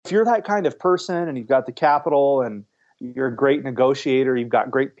if you're that kind of person and you've got the capital and you're a great negotiator, you've got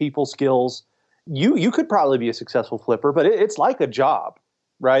great people skills, you could probably be a successful flipper, but it's like a job,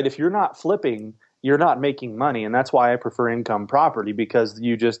 right? If you're not flipping, you're not making money. And that's why I prefer income property, because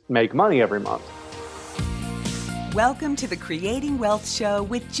you just make money every month. Welcome to the Creating Wealth Show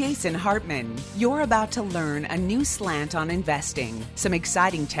with Jason Hartman. You're about to learn a new slant on investing, some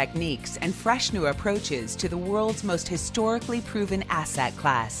exciting techniques, and fresh new approaches to the world's most historically proven asset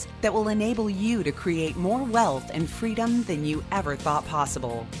class that will enable you to create more wealth and freedom than you ever thought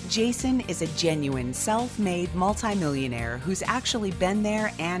possible. Jason is a genuine self-made multimillionaire who's actually been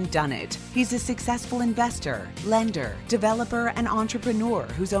there and done it. He's a successful investor, lender, developer, and entrepreneur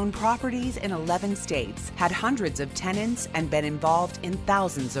who's owned properties in 11 states, had hundreds of tenants, and been involved in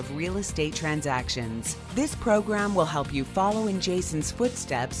thousands of real estate transactions. This program will help you follow in Jason's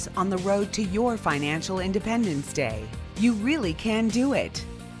footsteps on the road to your financial independence day. You really can do it.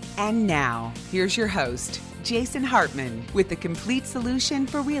 And now, here's your host, Jason Hartman, with the complete solution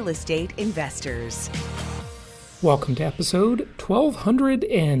for real estate investors. Welcome to episode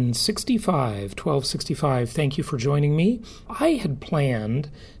 1265. Thank you for joining me. I had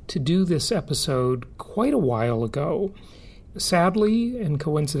planned to do this episode quite a while ago. Sadly and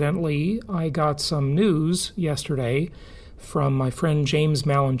coincidentally, I got some news yesterday from my friend James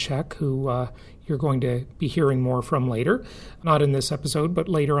Malinchek, who you're going to be hearing more from later. Not in this episode, but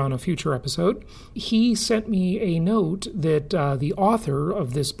later on a future episode. He sent me a note that the author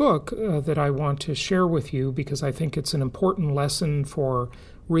of this book that I want to share with you, because I think it's an important lesson for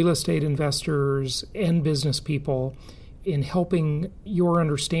real estate investors and business people in helping your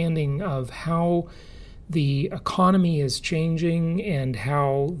understanding of how the economy is changing and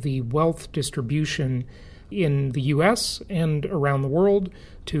how the wealth distribution in the U.S. and around the world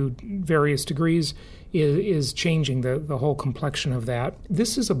to various degrees is changing the whole complexion of that.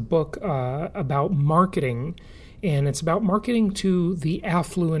 This is a book about marketing, and it's about marketing to the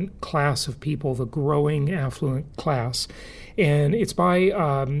affluent class of people, the growing affluent class. And it's by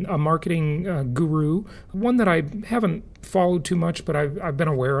a marketing guru, one that I haven't followed too much, but I've been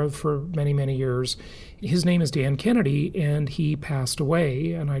aware of for many, many years. His name is Dan Kennedy, and he passed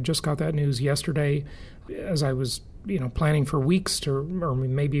away. And I just got that news yesterday as I was planning for weeks or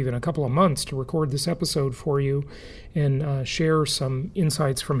maybe even a couple of months to record this episode for you and share some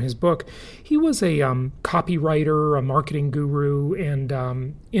insights from his book. He was a copywriter, a marketing guru,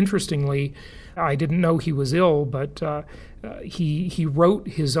 and interestingly, I didn't know he was ill, but he wrote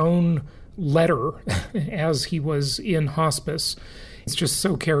his own letter as he was in hospice. It's just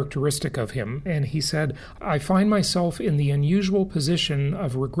so characteristic of him. And he said, "I find myself in the unusual position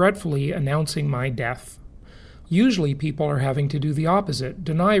of regretfully announcing my death. Usually people are having to do the opposite,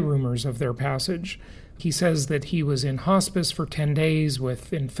 deny rumors of their passage." He says that he was in hospice for 10 days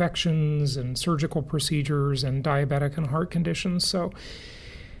with infections and surgical procedures and diabetic and heart conditions. So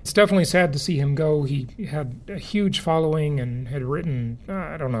it's definitely sad to see him go. He had a huge following and had written,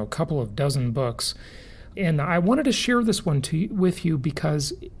 a couple of dozen books. And I wanted to share this one with you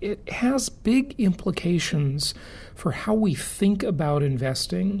because it has big implications for how we think about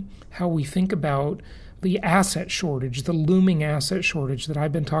investing, how we think about the asset shortage, the looming asset shortage that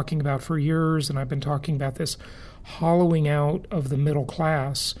I've been talking about for years, and I've been talking about this hollowing out of the middle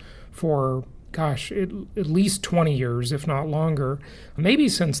class for, at least 20 years, if not longer. Maybe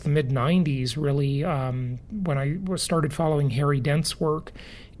since the mid-90s, really, when I started following Harry Dent's work,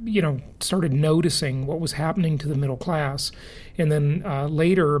 started noticing what was happening to the middle class. And then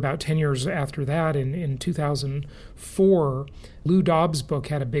later, about 10 years after that, in 2004, Lou Dobbs' book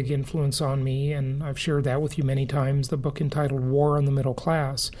had a big influence on me, and I've shared that with you many times, the book entitled War on the Middle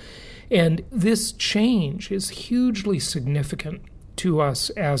Class. And this change is hugely significant to us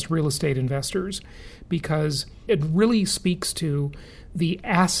as real estate investors because it really speaks to the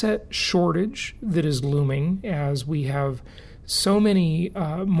asset shortage that is looming as we have so many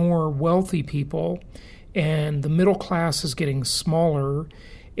more wealthy people, and the middle class is getting smaller,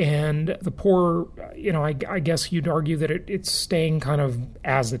 and the poor, I guess you'd argue that it's staying kind of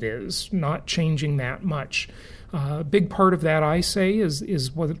as it is, not changing that much. A big part of that, I say,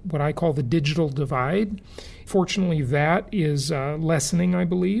 is what I call the digital divide. Fortunately, that is lessening, I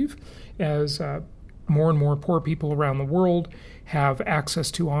believe, as more and more poor people around the world have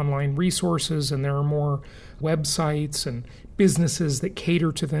access to online resources, and there are more websites and businesses that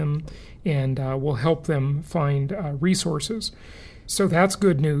cater to them and will help them find resources. So that's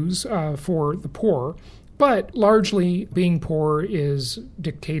good news for the poor. But largely, being poor is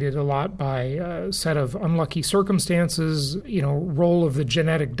dictated a lot by a set of unlucky circumstances, roll of the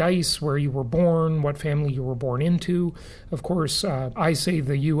genetic dice, where you were born, what family you were born into. Of course, I say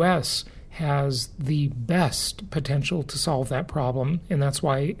the U.S. has the best potential to solve that problem, and that's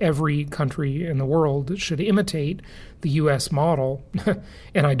why every country in the world should imitate the U.S. model.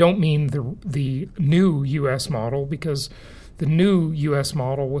 And I don't mean the new U.S. model, because the new U.S.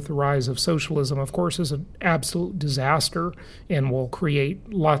 model with the rise of socialism, of course, is an absolute disaster and will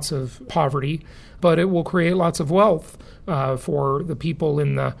create lots of poverty, but it will create lots of wealth for the people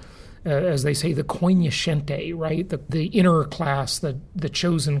in the, as they say, the cognoscente, right? The inner class, the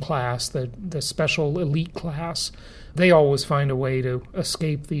chosen class, the special elite class. They always find a way to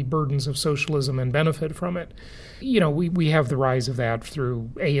escape the burdens of socialism and benefit from it. We have the rise of that through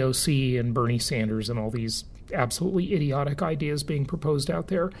AOC and Bernie Sanders and all these absolutely idiotic ideas being proposed out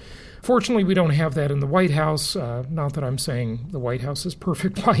there. Fortunately, we don't have that in the White House. Not that I'm saying the White House is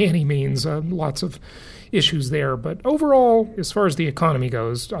perfect by any means. Lots of issues there. But overall, as far as the economy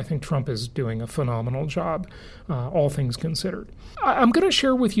goes, I think Trump is doing a phenomenal job, all things considered. I'm going to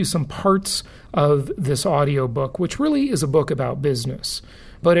share with you some parts of this audiobook, which really is a book about business,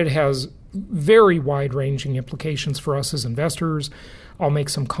 but it has very wide-ranging implications for us as investors. I'll make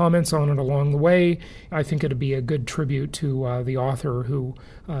some comments on it along the way. I think it'd be a good tribute to the author who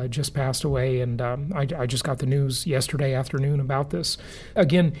just passed away, and I just got the news yesterday afternoon about this.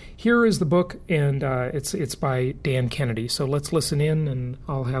 Again, here is the book, and it's by Dan Kennedy. So let's listen in, and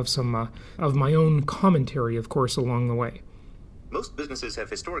I'll have some of my own commentary, of course, along the way. Most businesses have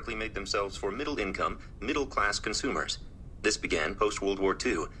historically made themselves for middle-income, middle-class consumers. This began post-World War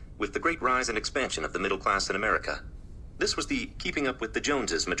II, with the great rise and expansion of the middle class in America. This was the keeping up with the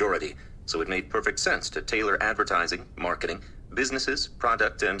Joneses majority, so it made perfect sense to tailor advertising, marketing, businesses,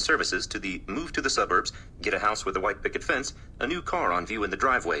 product, and services to the move to the suburbs, get a house with a white picket fence, a new car on view in the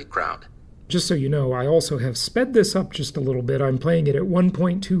driveway crowd. Just so you know, I also have sped this up just a little bit. I'm playing it at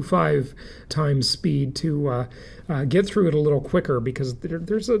 1.25 times speed to get through it a little quicker because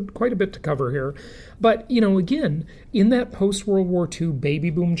there's quite a bit to cover here. But, again, in that post-World War II baby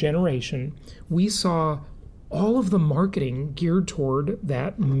boom generation, we saw all of the marketing geared toward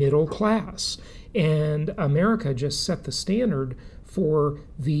that middle class. And America just set the standard for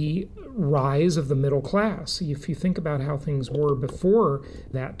the rise of the middle class. If you think about how things were before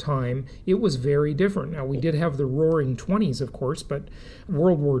that time, it was very different. Now, we did have the Roaring '20s, of course, but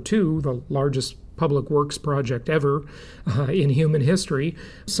World War II, the largest public works project ever in human history,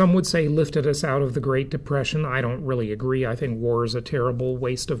 some would say lifted us out of the Great Depression. I don't really agree. I think war is a terrible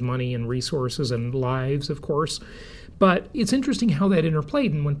waste of money and resources and lives, of course. But it's interesting how that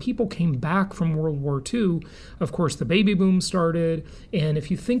interplayed. And when people came back from World War II, of course, the baby boom started. And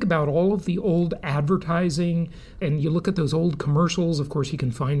if you think about all of the old advertising and you look at those old commercials, of course, you can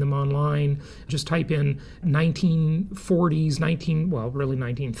find them online. Just type in 1940s,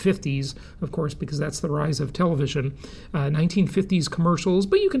 1950s, of course, because that's the rise of television, 1950s commercials.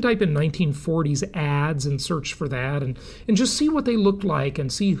 But you can type in 1940s ads and search for that and just see what they looked like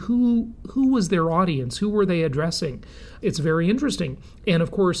and see who was their audience, who were they addressing. It's very interesting. And of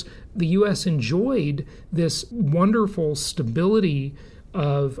course, the U.S. enjoyed this wonderful stability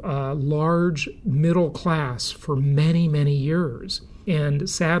of large middle class for many, many years. And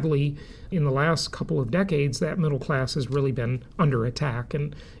sadly, in the last couple of decades, that middle class has really been under attack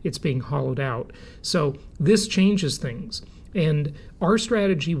and it's being hollowed out. So this changes things. And our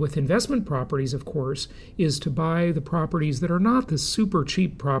strategy with investment properties, of course, is to buy the properties that are not the super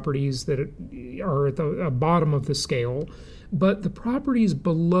cheap properties that are at the bottom of the scale, but the properties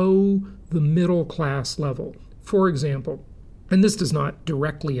below the middle class level. For example, and this does not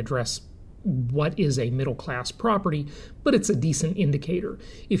directly address what is a middle class property, but it's a decent indicator.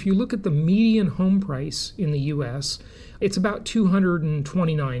 If you look at the median home price in the U.S., it's about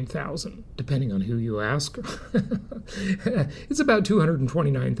 $229,000, depending on who you ask. It's about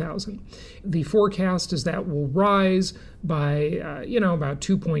 $229,000. The forecast is that will rise by, about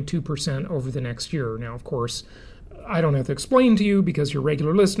 2.2% over the next year. Now, of course, I don't have to explain to you because you're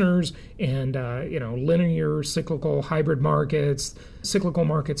regular listeners and, linear, cyclical, hybrid markets, cyclical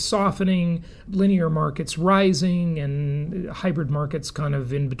markets softening, linear markets rising, and hybrid markets kind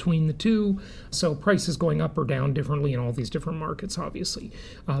of in between the two. So prices going up or down differently in all these different markets, obviously.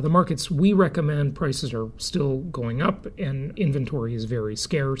 The markets we recommend, prices are still going up and inventory is very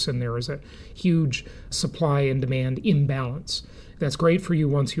scarce and there is a huge supply and demand imbalance. That's great for you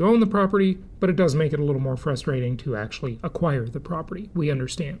once you own the property, but it does make it a little more frustrating to actually acquire the property. We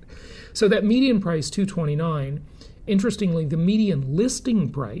understand. So that median price, $229,000, interestingly, the median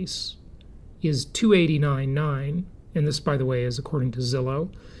listing price is $289.9, and this, by the way, is according to Zillow,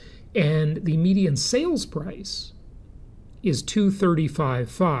 and the median sales price is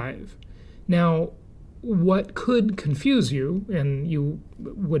 $235.5. Now, what could confuse you, and you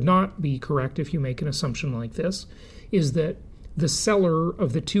would not be correct if you make an assumption like this, is that the seller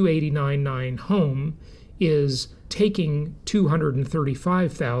of the $289.9 home is taking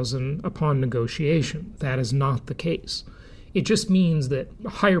 $235,000 upon negotiation. That is not the case. It just means that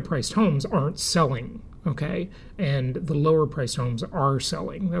higher-priced homes aren't selling, okay? And the lower-priced homes are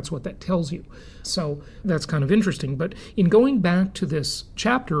selling. That's what that tells you. So that's kind of interesting. But in going back to this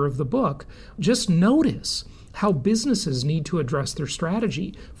chapter of the book, just notice how businesses need to address their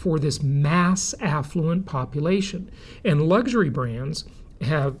strategy for this mass affluent population. And luxury brands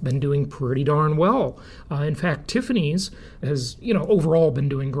have been doing pretty darn well. In fact, Tiffany's has, overall been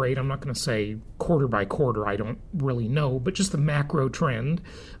doing great. I'm not going to say quarter by quarter, I don't really know, but just the macro trend,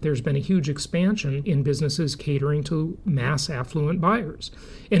 there's been a huge expansion in businesses catering to mass affluent buyers.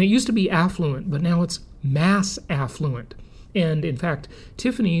 And it used to be affluent, but now it's mass affluent. And in fact,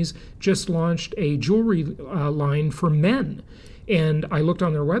 Tiffany's just launched a jewelry line for men. And I looked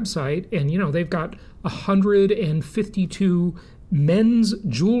on their website, and they've got 152 men's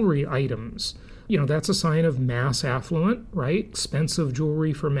jewelry items. That's a sign of mass affluent, right? Expensive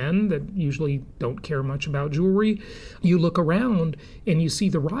jewelry for men that usually don't care much about jewelry. You look around and you see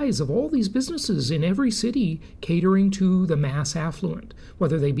the rise of all these businesses in every city catering to the mass affluent,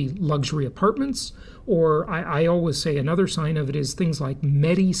 whether they be luxury apartments or I always say another sign of it is things like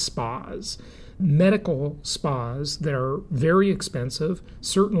medi-spas, medical spas that are very expensive,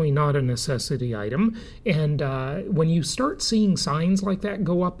 certainly not a necessity item. And when you start seeing signs like that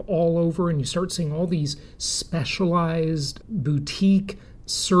go up all over and you start seeing all these specialized boutique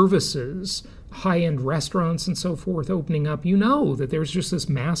services, high-end restaurants and so forth opening up, you know that there's just this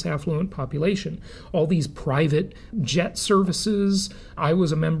mass affluent population. All these private jet services. I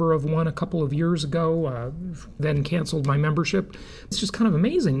was a member of one a couple of years ago, then canceled my membership. It's just kind of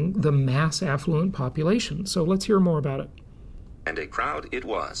amazing, the mass affluent population. So let's hear more about it. And a crowd it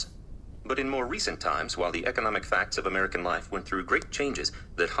was. But in more recent times, while the economic facts of American life went through great changes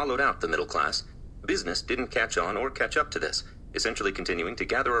that hollowed out the middle class, business didn't catch on or catch up to this, essentially continuing to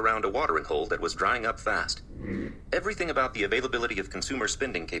gather around a watering hole that was drying up fast. Everything about the availability of consumer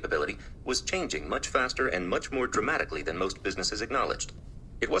spending capability was changing much faster and much more dramatically than most businesses acknowledged.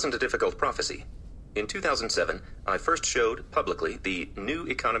 It wasn't a difficult prophecy. In 2007, I first showed publicly the New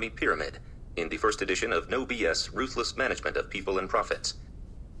Economy Pyramid in the first edition of No BS Ruthless Management of People and Profits.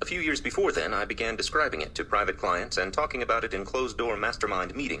 A few years before then, I began describing it to private clients and talking about it in closed-door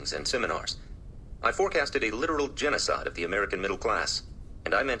mastermind meetings and seminars. I forecasted a literal genocide of the American middle class.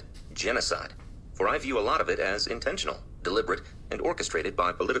 And I meant genocide, for I view a lot of it as intentional, deliberate, and orchestrated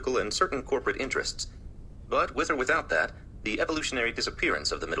by political and certain corporate interests. But with or without that, the evolutionary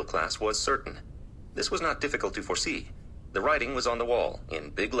disappearance of the middle class was certain. This was not difficult to foresee. The writing was on the wall,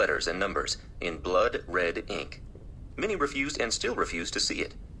 in big letters and numbers, in blood-red ink. Many refused and still refuse to see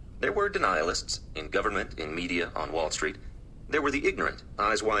it. There were denialists, in government, in media, on Wall Street. There were the ignorant,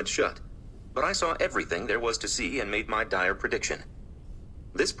 eyes wide shut. But I saw everything there was to see and made my dire prediction.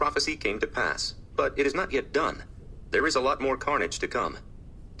 This prophecy came to pass, but it is not yet done. There is a lot more carnage to come.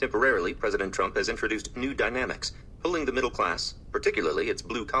 Temporarily, President Trump has introduced new dynamics, pulling the middle class, particularly its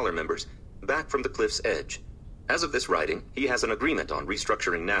blue-collar members, back from the cliff's edge. As of this writing, he has an agreement on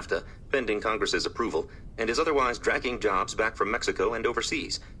restructuring NAFTA, pending Congress's approval, and is otherwise dragging jobs back from Mexico and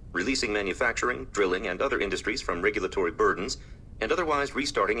overseas, releasing manufacturing, drilling, and other industries from regulatory burdens, and otherwise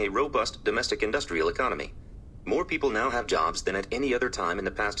restarting a robust domestic industrial economy. More people now have jobs than at any other time in the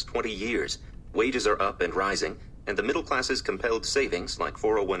past 20 years. Wages are up and rising, and the middle class's compelled savings, like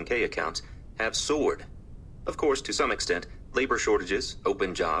 401k accounts, have soared. Of course, to some extent, labor shortages,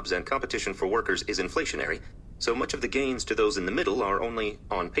 open jobs, and competition for workers is inflationary, so much of the gains to those in the middle are only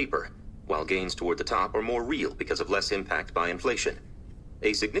on paper, while gains toward the top are more real because of less impact by inflation.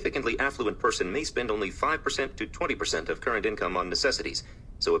 A significantly affluent person may spend only 5% to 20% of current income on necessities,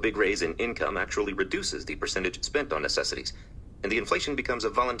 so a big raise in income actually reduces the percentage spent on necessities, and the inflation becomes a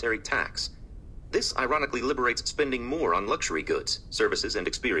voluntary tax. This ironically liberates spending more on luxury goods, services, and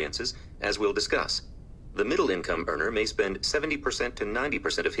experiences, as we'll discuss. The middle-income earner may spend 70% to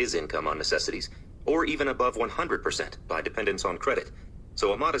 90% of his income on necessities, or even above 100% by dependence on credit,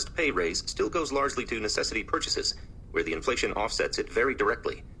 so a modest pay raise still goes largely to necessity purchases, where the inflation offsets it very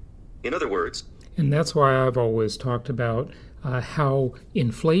directly. In other words... And that's why I've always talked about how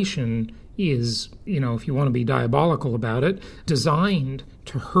inflation is, if you want to be diabolical about it, designed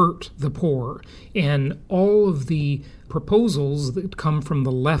to hurt the poor. And all of the proposals that come from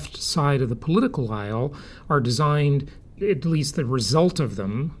the left side of the political aisle are designed, at least the result of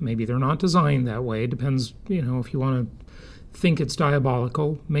them, maybe they're not designed that way, depends, if you want to think it's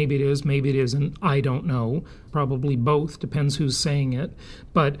diabolical, maybe it is, maybe it isn't, I don't know, probably both, depends who's saying it,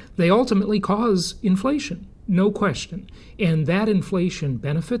 but they ultimately cause inflation. No question. And that inflation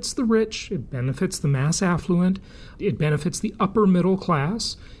benefits the rich, it benefits the mass affluent, it benefits the upper middle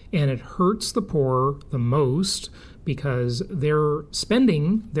class, and it hurts the poor the most because their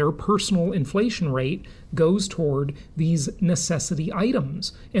spending, their personal inflation rate goes toward these necessity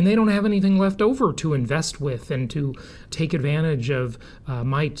items. And they don't have anything left over to invest with and to take advantage of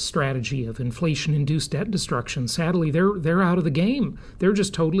my strategy of inflation-induced debt destruction. Sadly, they're out of the game. They're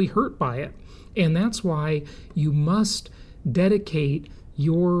just totally hurt by it. And that's why you must dedicate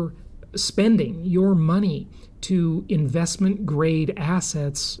your spending, your money, to investment-grade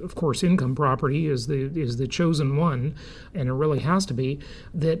assets. Of course, income property is the chosen one, and it really has to be,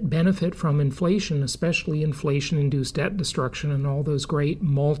 that benefit from inflation, especially inflation-induced debt destruction and all those great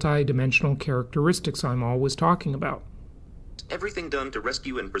multi-dimensional characteristics I'm always talking about. Everything done to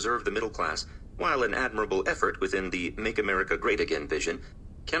rescue and preserve the middle class, while an admirable effort within the Make America Great Again vision,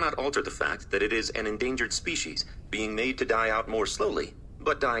 cannot alter the fact that it is an endangered species being made to die out more slowly,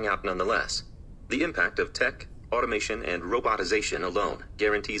 but dying out nonetheless. The impact of tech, automation, and robotization alone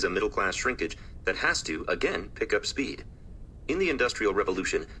guarantees a middle-class shrinkage that has to, again, pick up speed. In the Industrial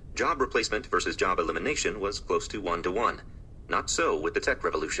Revolution, job replacement versus job elimination was close to 1-to-1. Not so with the tech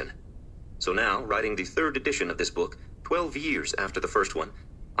revolution. So now, writing the third edition of this book, 12 years after the first one,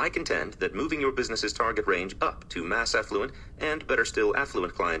 I contend that moving your business's target range up to mass affluent and, better still,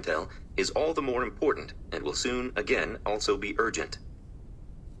 affluent clientele is all the more important and will soon, again, also be urgent.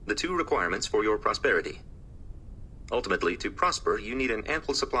 The two requirements for your prosperity. Ultimately, to prosper, you need an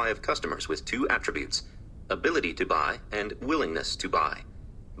ample supply of customers with two attributes: ability to buy and willingness to buy,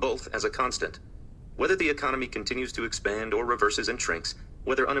 both as a constant. Whether the economy continues to expand or reverses and shrinks,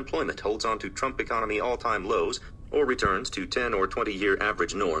 whether unemployment holds on to Trump economy all-time lows or returns to 10 or 20-year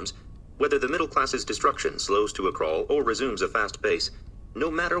average norms, whether the middle class's destruction slows to a crawl or resumes a fast pace, no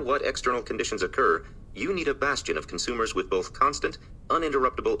matter what external conditions occur, you need a bastion of consumers with both constant,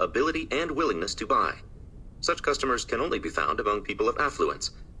 uninterruptible ability and willingness to buy. Such customers can only be found among people of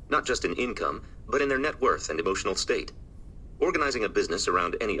affluence, not just in income, but in their net worth and emotional state. Organizing a business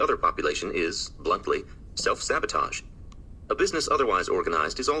around any other population is, bluntly, self-sabotage. A business otherwise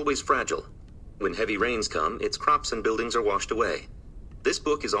organized is always fragile. When heavy rains come, its crops and buildings are washed away. This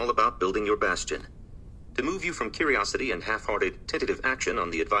book is all about building your bastion. To move you from curiosity and half-hearted, tentative action on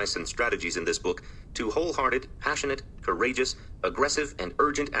the advice and strategies in this book to wholehearted, passionate, courageous, aggressive, and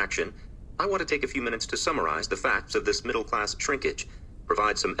urgent action, I want to take a few minutes to summarize the facts of this middle-class shrinkage,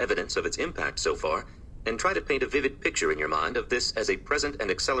 provide some evidence of its impact so far, and try to paint a vivid picture in your mind of this as a present and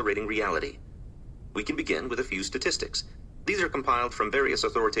accelerating reality. We can begin with a few statistics. These are compiled from various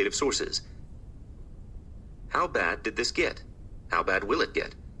authoritative sources. How bad did this get? How bad will it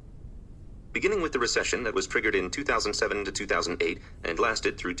get? Beginning with the recession that was triggered in 2007 to 2008 and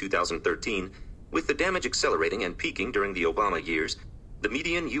lasted through 2013, with the damage accelerating and peaking during the Obama years, the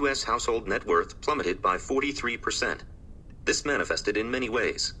median U.S. household net worth plummeted by 43%. This manifested in many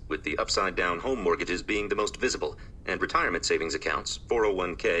ways, with the upside-down home mortgages being the most visible, and retirement savings accounts,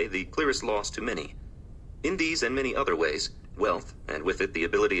 401k, the clearest loss to many. In these and many other ways, wealth, and with it the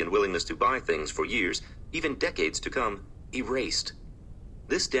ability and willingness to buy things for years, even decades to come, erased.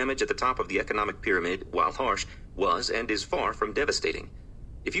 This damage at the top of the economic pyramid, while harsh, was and is far from devastating.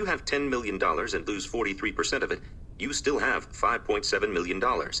 If you have $10 million and lose 43% of it, you still have $5.7 million.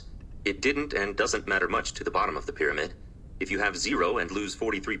 It didn't and doesn't matter much to the bottom of the pyramid. If you have zero and lose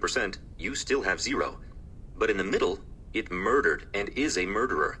 43%, you still have zero. But in the middle, it murdered and is a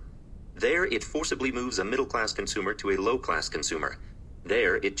murderer. There, it forcibly moves a middle-class consumer to a low-class consumer.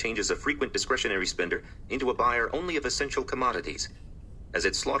 There, it changes a frequent discretionary spender into a buyer only of essential commodities. As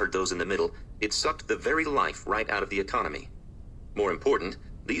it slaughtered those in the middle, it sucked the very life right out of the economy. More important,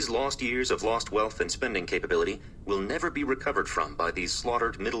 these lost years of lost wealth and spending capability will never be recovered from by these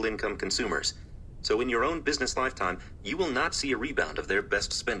slaughtered middle-income consumers. So in your own business lifetime, you will not see a rebound of their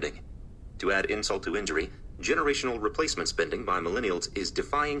best spending. To add insult to injury, generational replacement spending by millennials is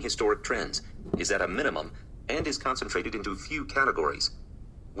defying historic trends, is at a minimum, and is concentrated into few categories.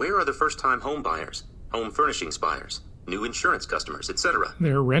 Where are the first-time home buyers, home furnishings buyers, new insurance customers, etc.?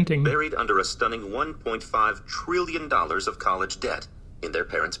 They're renting. Buried under a stunning $1.5 trillion of college debt in their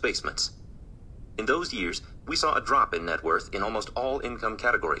parents' basements. In those years, we saw a drop in net worth in almost all income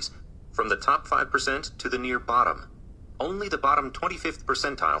categories, from the top 5% to the near bottom. only the bottom 25th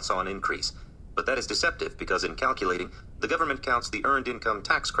percentile saw an increase. But that is deceptive because in calculating, the government counts the earned income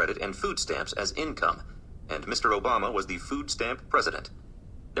tax credit and food stamps as income, and Mr. Obama was the food stamp president.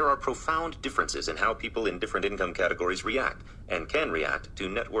 There are profound differences in how people in different income categories react, and can react, to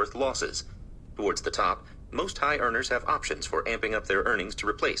net worth losses. Towards the top, most high earners have options for amping up their earnings to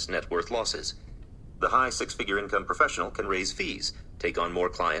replace net worth losses. The high six-figure income professional can raise fees, take on more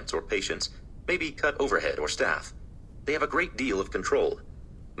clients or patients, maybe cut overhead or staff. They have a great deal of control.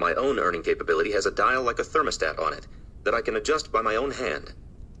 My own earning capability has a dial like a thermostat on it that I can adjust by my own hand.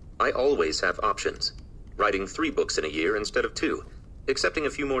 I always have options. Writing 3 books in a year instead of 2, accepting a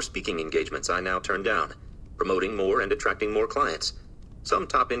few more speaking engagements I now turn down, promoting more and attracting more clients. Some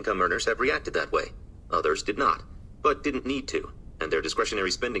top income earners have reacted that way. Others did not, but didn't need to, and their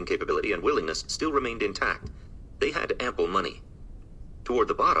discretionary spending capability and willingness still remained intact. They had ample money. Toward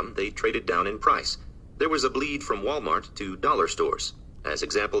the bottom, they traded down in price. There was a bleed from Walmart to dollar stores, as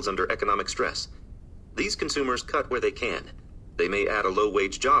examples under economic stress. These consumers cut where they can. They may add a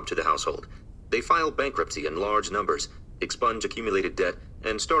low-wage job to the household. They file bankruptcy in large numbers, expunge accumulated debt,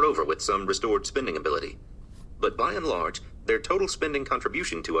 and start over with some restored spending ability. But by and large, their total spending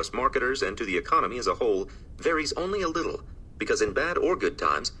contribution to us marketers and to the economy as a whole varies only a little, because in bad or good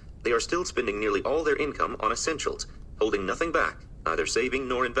times, they are still spending nearly all their income on essentials, holding nothing back, neither saving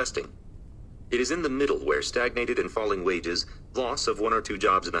nor investing. It is in the middle where stagnated and falling wages, loss of 1 or 2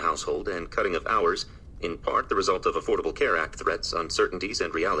 jobs in the household, and cutting of hours, in part the result of Affordable Care Act threats, uncertainties,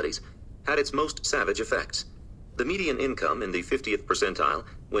 and realities, had its most savage effects. The median income in the 50th percentile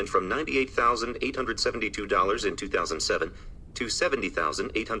went from $98,872 in 2007 to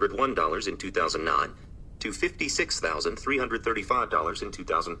 $70,801 in 2009 to $56,335 in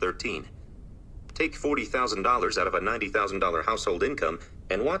 2013. Take $40,000 out of a $90,000 household income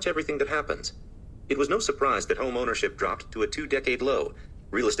and watch everything that happens. It was no surprise that home ownership dropped to a 2-decade low.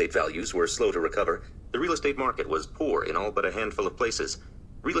 Real estate values were slow to recover. The real estate market was poor in all but a handful of places.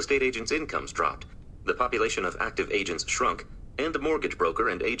 Real estate agents' incomes dropped. The population of active agents shrunk, and the mortgage broker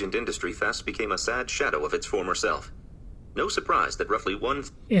and agent industry fast became a sad shadow of its former self. No surprise that roughly one...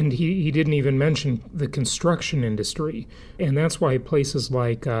 And he didn't even mention the construction industry. And that's why places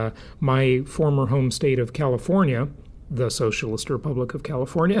like my former home state of California, the Socialist Republic of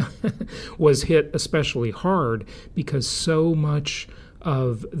California, was hit especially hard because so much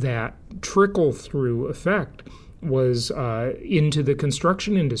of that trickle-through effect was into the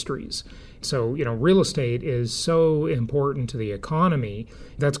construction industries. So, real estate is so important to the economy.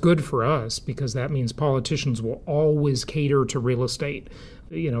 That's good for us because that means politicians will always cater to real estate.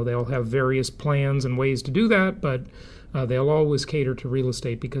 They'll have various plans and ways to do that, but they'll always cater to real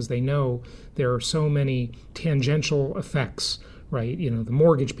estate because they know there are so many tangential effects, right? The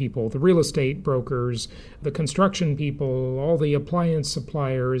mortgage people, the real estate brokers, the construction people, all the appliance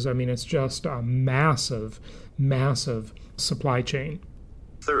suppliers. I mean, it's just a massive, massive supply chain.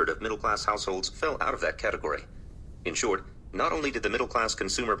 Third of middle-class households fell out of that category. In short, not only did the middle-class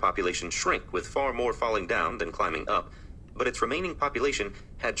consumer population shrink with far more falling down than climbing up, but its remaining population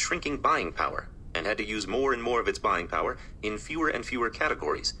had shrinking buying power and had to use more and more of its buying power in fewer and fewer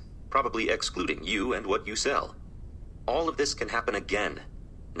categories, probably excluding you and what you sell. All of this can happen again.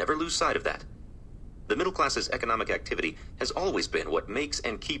 Never lose sight of that. The middle class's economic activity has always been what makes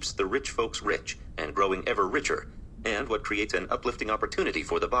and keeps the rich folks rich and growing ever richer, and what creates an uplifting opportunity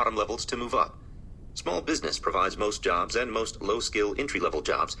for the bottom levels to move up. Small business provides most jobs and most low-skill entry-level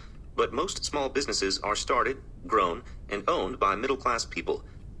jobs, but most small businesses are started, grown, and owned by middle-class people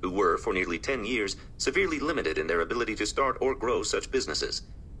who were, for nearly 10 years, severely limited in their ability to start or grow such businesses.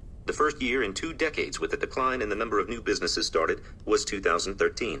 The first year in 2 decades with a decline in the number of new businesses started was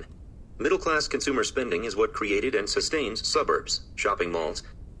 2013. Middle-class consumer spending is what created and sustains suburbs, shopping malls,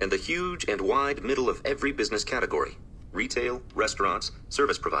 and the huge and wide middle of every business category: retail, restaurants,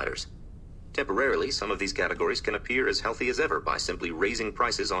 service providers. Temporarily, some of these categories can appear as healthy as ever by simply raising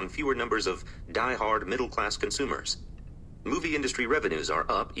prices on fewer numbers of die-hard middle-class consumers. Movie industry revenues are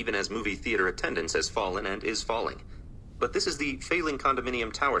up even as movie theater attendance has fallen and is falling. But this is the failing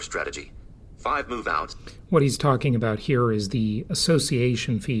condominium tower strategy. 5 move-outs. What he's talking about here is the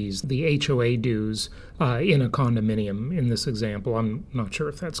association fees, the HOA dues in a condominium in this example. I'm not sure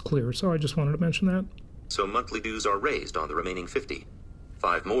if that's clear, so I just wanted to mention that. So monthly dues are raised on the remaining 50.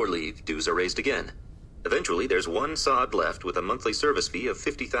 5 more leave, dues are raised again. Eventually, there's 1 sod left with a monthly service fee of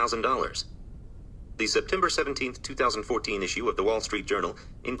 $50,000. The September 17, 2014 issue of the Wall Street Journal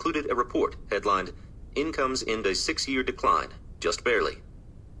included a report headlined, "Incomes End a 6-Year Decline, Just Barely."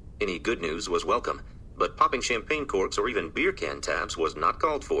 Any good news was welcome, but popping champagne corks or even beer can tabs was not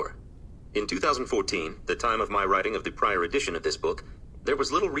called for. In 2014, the time of my writing of the prior edition of this book, there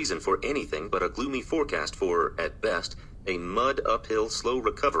was little reason for anything but a gloomy forecast for, at best, a mud-uphill slow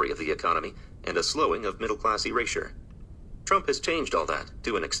recovery of the economy and a slowing of middle-class erasure. Trump has changed all that,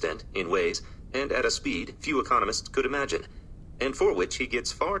 to an extent, in ways, and at a speed few economists could imagine, and for which he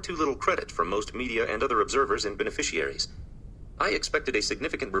gets far too little credit from most media and other observers and beneficiaries. I expected a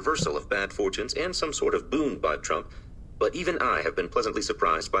significant reversal of bad fortunes and some sort of boon by Trump, but even I have been pleasantly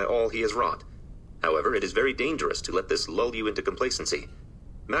surprised by all he has wrought. However, it is very dangerous to let this lull you into complacency.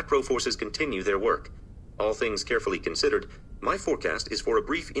 Macro forces continue their work. All things carefully considered, my forecast is for a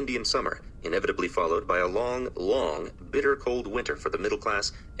brief Indian summer, inevitably followed by a long, long, bitter cold winter for the middle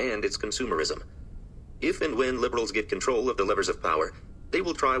class and its consumerism. If and when liberals get control of the levers of power, they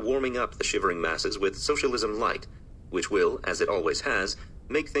will try warming up the shivering masses with socialism light, which will, as it always has,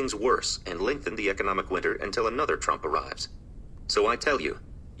 make things worse and lengthen the economic winter until another Trump arrives. So I tell you,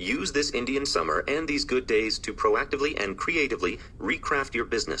 use this Indian summer and these good days to proactively and creatively recraft your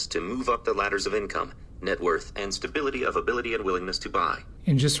business to move up the ladders of income, net worth, and stability of ability and willingness to buy.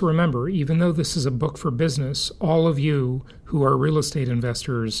 And just remember, even though this is a book for business, all of you who are real estate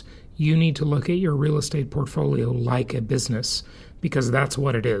investors, you need to look at your real estate portfolio like a business, because that's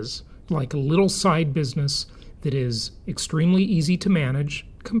what it is. Like a little side business that is extremely easy to manage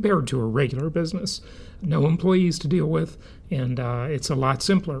compared to a regular business. No employees to deal with, and it's a lot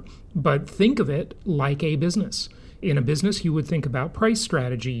simpler. But think of it like a business. In a business, you would think about price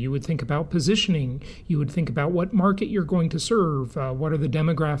strategy, you would think about positioning, you would think about what market you're going to serve, what are the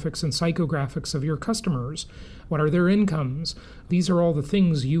demographics and psychographics of your customers, what are their incomes. These are all the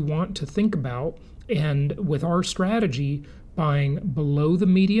things you want to think about. And with our strategy, buying below the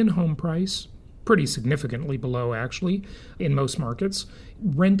median home price, pretty significantly below actually in most markets,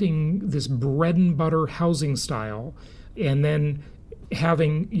 renting this bread and butter housing style, and then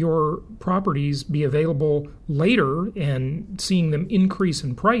having your properties be available later and seeing them increase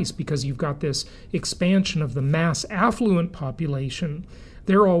in price because you've got this expansion of the mass affluent population.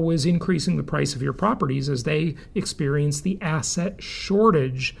 They're always increasing the price of your properties as they experience the asset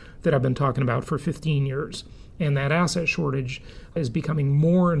shortage that I've been talking about for 15 years. And that asset shortage is becoming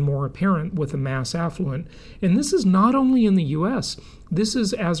more and more apparent with the mass affluent. And this is not only in the U.S., this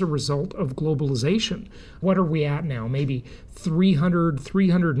is as a result of globalization. What are we at now? Maybe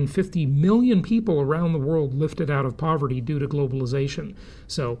 350 million people around the world lifted out of poverty due to globalization.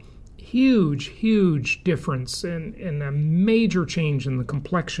 So huge difference and a major change in the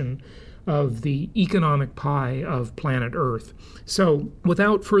complexion of the economic pie of planet Earth. So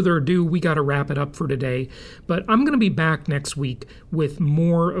without further ado, we got to wrap it up for today. But I'm going to be back next week with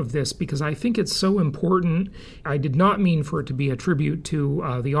more of this because I think it's so important. I did not mean for it to be a tribute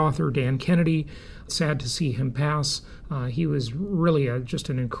to the author, Dan Kennedy. Sad to see him pass. He was really just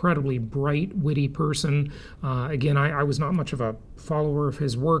an incredibly bright, witty person. Again, I was not much of a follower of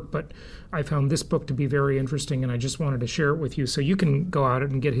his work, but I found this book to be very interesting, and I just wanted to share it with you. So you can go out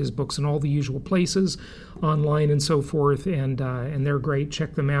and get his books in all the usual places, online and so forth, and they're great.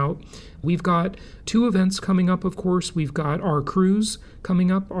 Check them out. We've got 2 events coming up, of course. We've got our cruise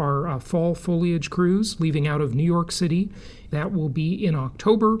coming up, our fall foliage cruise, leaving out of New York City. That will be in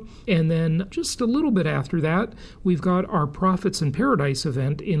October. And then just a little bit after that, we've got our Profits in Paradise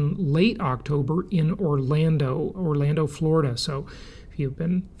event in late October in Orlando, Florida. So if you've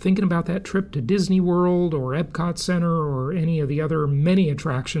been thinking about that trip to Disney World or Epcot Center or any of the other many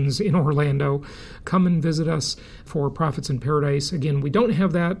attractions in Orlando, come and visit us for Profits in Paradise. Again, we don't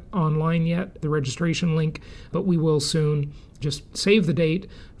have that online yet, the registration link, but we will soon. Just save the date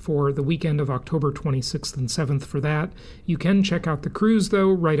for the weekend of October 26th and 7th for that. You can check out the cruise,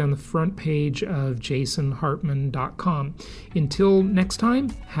 though, right on the front page of jasonhartman.com. Until next time,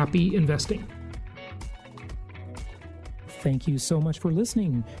 happy investing. Thank you so much for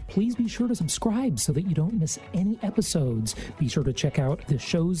listening. Please be sure to subscribe so that you don't miss any episodes. Be sure to check out the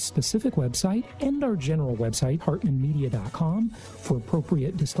show's specific website and our general website, hartmanmedia.com, for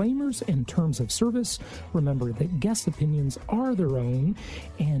appropriate disclaimers and terms of service. Remember that guest opinions are their own,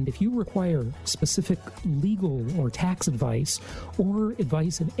 and if you require specific legal or tax advice or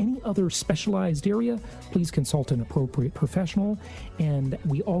advice in any other specialized area, please consult an appropriate professional. And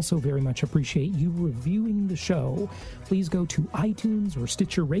we also very much appreciate you reviewing the show. Please go to iTunes or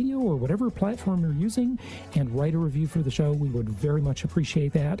Stitcher Radio or whatever platform you're using and write a review for the show. We would very much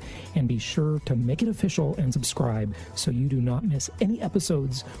appreciate that. And be sure to make it official and subscribe so you do not miss any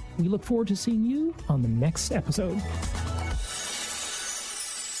episodes. We look forward to seeing you on the next episode.